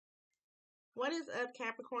What is up,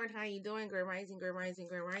 Capricorn? How you doing? Great rising, great rising,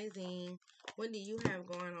 great rising. What do you have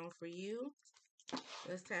going on for you?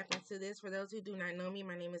 Let's tap into this. For those who do not know me,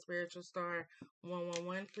 my name is Spiritual Star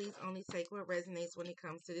 111. Please only take what resonates when it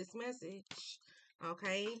comes to this message.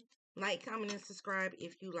 Okay? Like, comment, and subscribe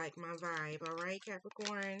if you like my vibe. All right,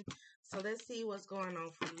 Capricorn? So let's see what's going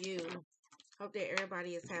on for you. Hope that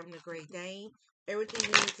everybody is having a great day. Everything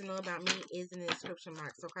you need to know about me is in the description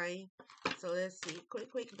box, okay? So let's see.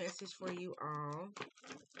 Quick message for you all.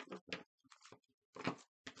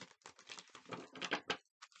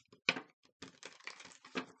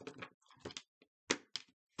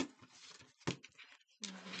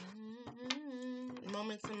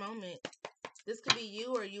 Moment to moment. This could be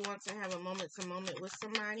you, or you want to have a moment to moment with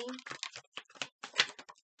somebody.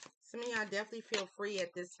 Some of y'all definitely feel free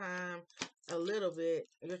at this time a little bit.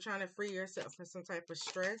 You're trying to free yourself from some type of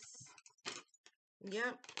stress.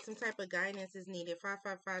 Yep, some type of guidance is needed.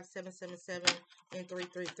 555-777 and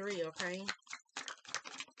 333, okay?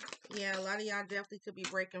 Yeah, a lot of y'all definitely could be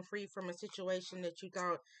breaking free from a situation that you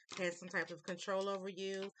thought had some type of control over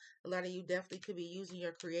you. A lot of you definitely could be using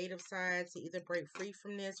your creative side to either break free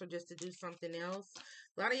from this or just to do something else.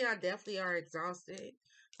 A lot of y'all definitely are exhausted.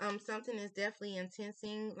 Something is definitely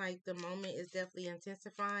intensing, like the moment is definitely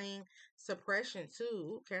intensifying. Suppression too.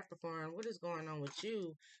 Ooh, Capricorn, what is going on with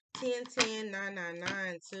you?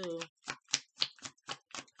 10-10-999 too.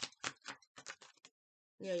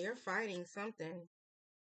 Yeah, you're fighting something.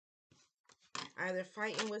 Either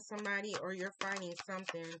fighting with somebody or you're fighting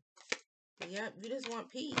something. Yep, you just want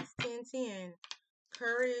peace. 10-10.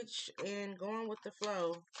 Courage and going with the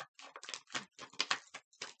flow.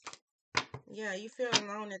 Yeah, you feel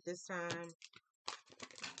alone at this time.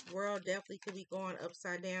 World definitely could be going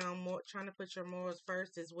upside down, more trying to put your morals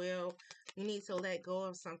first as well. You need to let go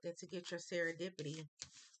of something to get your serendipity.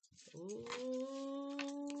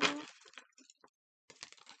 Ooh.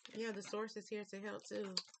 Yeah, the source is here to help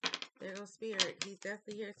too. There goes Spirit. He's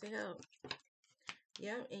definitely here to help.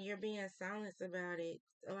 Yep, and you're being silenced about it.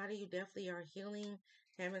 A lot of you definitely are healing,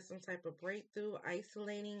 having some type of breakthrough,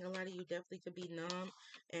 isolating. A lot of you definitely could be numb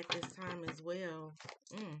at this time as well.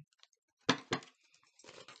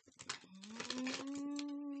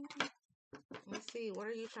 Let's see. What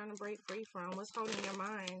are you trying to break free from? What's holding your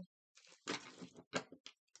mind?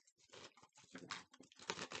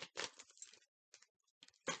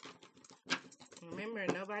 Remember,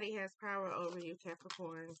 nobody has power over you,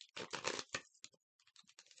 Capricorn.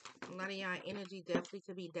 A lot of y'all energy definitely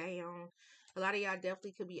could be down. A lot of y'all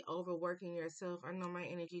definitely could be overworking yourself. I know my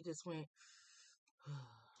energy just went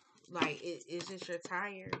like it's just you're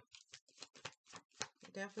tired.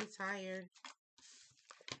 Definitely tired.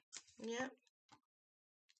 Yep.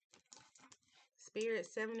 Spirit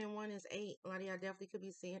 7 and 1 is 8. A lot of y'all definitely could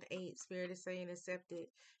be seeing 8. Spirit is saying accept it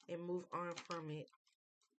and move on from it.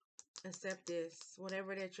 Accept this,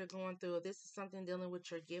 whatever that you're going through. If this is something dealing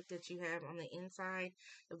with your gift that you have on the inside,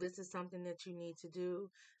 if this is something that you need to do,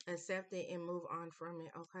 accept it and move on from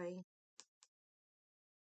it, okay?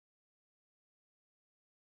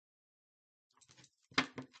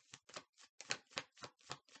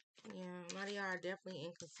 Yeah, a lot of y'all are definitely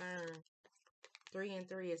in concern. 3 and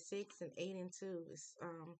 3 is 6, and 8 and 2 is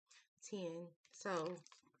 10. So,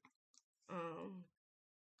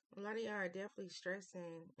 a lot of y'all are definitely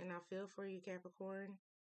stressing, and I feel for you, Capricorn.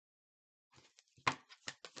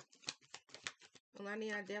 A lot of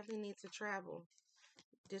y'all definitely need to travel.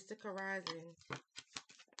 Distant horizon.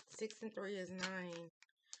 6 and 3 is 9.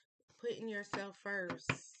 Putting yourself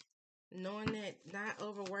first. Knowing that not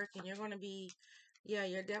overworking, you're going to be, yeah,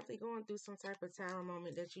 you're definitely going through some type of tower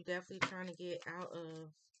moment that you're definitely trying to get out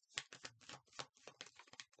of.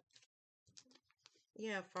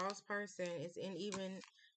 Yeah, false person is in even,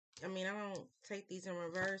 I mean, I don't take these in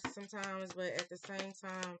reverse sometimes, but at the same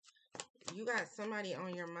time, you got somebody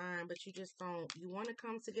on your mind, but you just don't, you want to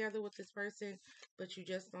come together with this person, but you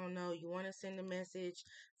just don't know. You want to send a message,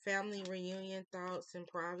 family reunion, thoughts, and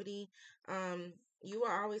poverty. You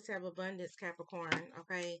will always have abundance, Capricorn,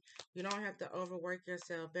 okay? You don't have to overwork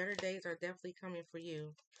yourself. Better days are definitely coming for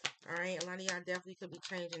you, all right? A lot of y'all definitely could be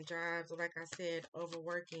changing jobs, or like I said,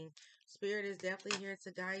 overworking. Spirit is definitely here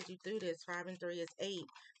to guide you through this. 5 and 3 is 8,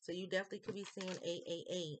 so you definitely could be seeing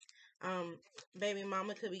 888. Baby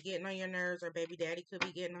mama could be getting on your nerves, or baby daddy could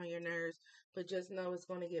be getting on your nerves, but just know it's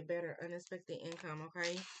going to get better. Unexpected income,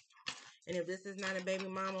 okay? And if this is not a baby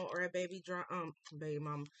mama or a baby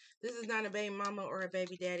mama, this is not a baby mama or a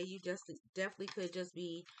baby daddy, you just definitely could just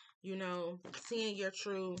be, you know, seeing your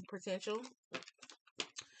true potential.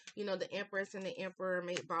 You know, the Empress and the Emperor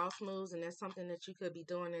make boss moves, and that's something that you could be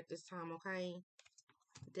doing at this time, okay?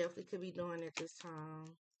 Definitely could be doing at this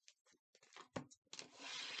time.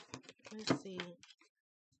 Let's see.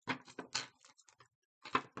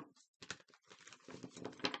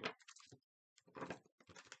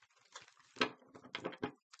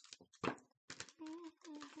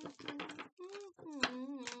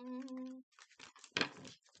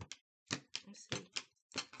 Let's see.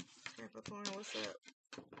 Capricorn, what's up?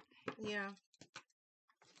 Yeah.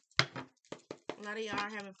 A lot of y'all are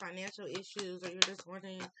having financial issues, or you're just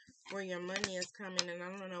wondering where your money is coming, and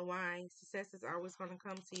I don't know why. Success is always going to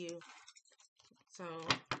come to you. So,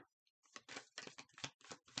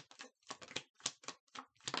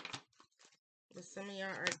 but some of y'all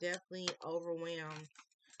are definitely overwhelmed.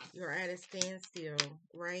 You're at a standstill,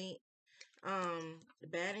 right?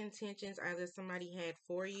 Bad intentions either somebody had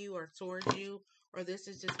for you or towards you, or this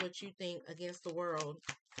is just what you think against the world.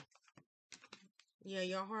 Yeah,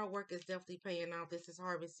 your hard work is definitely paying off. This is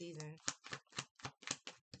harvest season.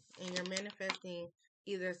 And you're manifesting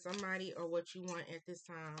either somebody or what you want at this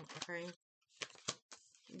time, okay?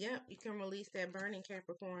 Yep, you can release that burning,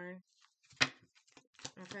 Capricorn.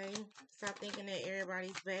 Okay? Stop thinking that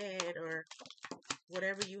everybody's bad or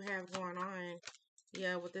whatever you have going on.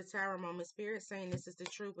 Yeah, with the Tower moment, Spirit saying this is the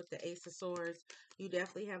truth with the Ace of Swords. You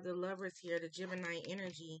definitely have the Lovers here, the Gemini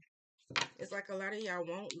energy. It's like a lot of y'all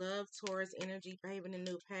want love, Taurus energy, paving a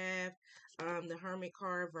new path. The Hermit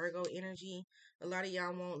card, Virgo energy. A lot of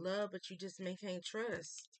y'all want love, but you just can't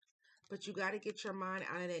trust. But you got to get your mind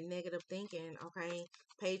out of that negative thinking, okay?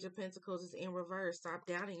 Page of Pentacles is in reverse. Stop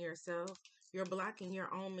doubting yourself. You're blocking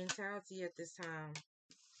your own mentality at this time.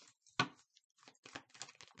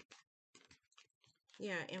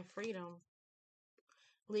 Yeah, and freedom.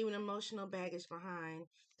 Leaving emotional baggage behind,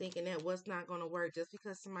 thinking that what's not going to work just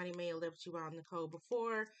because somebody may have left you out in the cold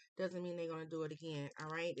before doesn't mean they're going to do it again. All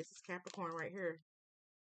right, this is Capricorn right here.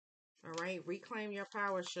 All right, reclaim your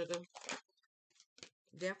power, sugar.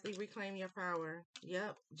 Definitely reclaim your power.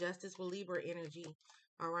 Yep, Justice with Libra energy.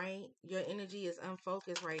 All right, your energy is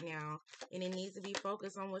unfocused right now, and it needs to be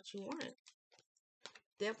focused on what you want.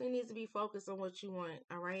 Definitely needs to be focused on what you want,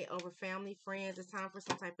 all right? Over family, friends, it's time for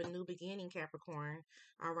some type of new beginning, Capricorn,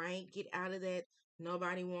 all right? Get out of that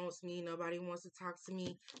nobody wants me, nobody wants to talk to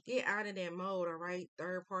me. Get out of that mode, all right?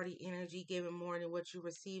 Third party energy, giving more than what you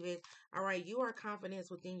receive it, all right? You are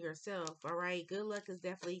confidence within yourself, all right? Good luck is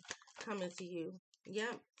definitely coming to you.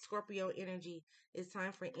 Yep, Scorpio energy. It's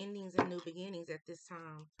time for endings and new beginnings at this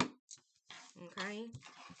time, okay?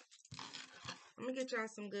 I'm gonna get y'all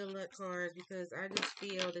some good luck cards because I just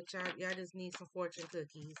feel that y'all just need some fortune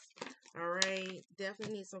cookies. Alright?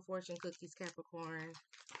 Definitely need some fortune cookies, Capricorn.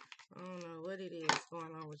 I don't know what it is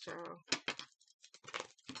going on with y'all.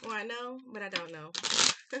 Well, I know, but I don't know.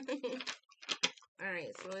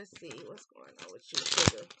 Alright, so let's see what's going on with you,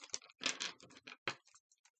 sugar.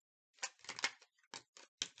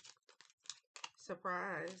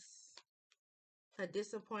 Surprise. A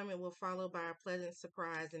disappointment will follow by a pleasant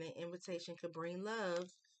surprise, and an invitation could bring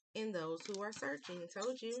love in those who are searching.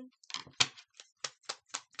 Told you.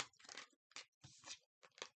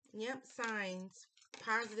 Yep, signs.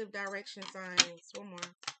 Positive direction signs. One more.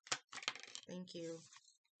 Thank you.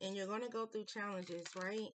 And you're going to go through challenges,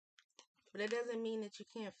 right? But it doesn't mean that you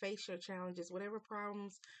can't face your challenges. Whatever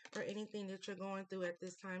problems or anything that you're going through at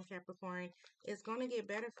this time, Capricorn, it's going to get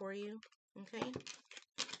better for you. Okay?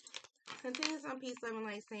 Continuous on peace, love, and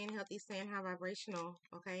light, staying healthy, staying high vibrational.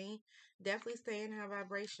 Okay? Definitely staying high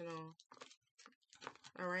vibrational.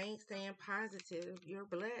 Alright? Staying positive. You're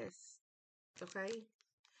blessed. Okay?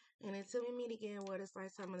 And until we meet again, what is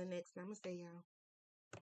lifetime of the next? Namaste, y'all.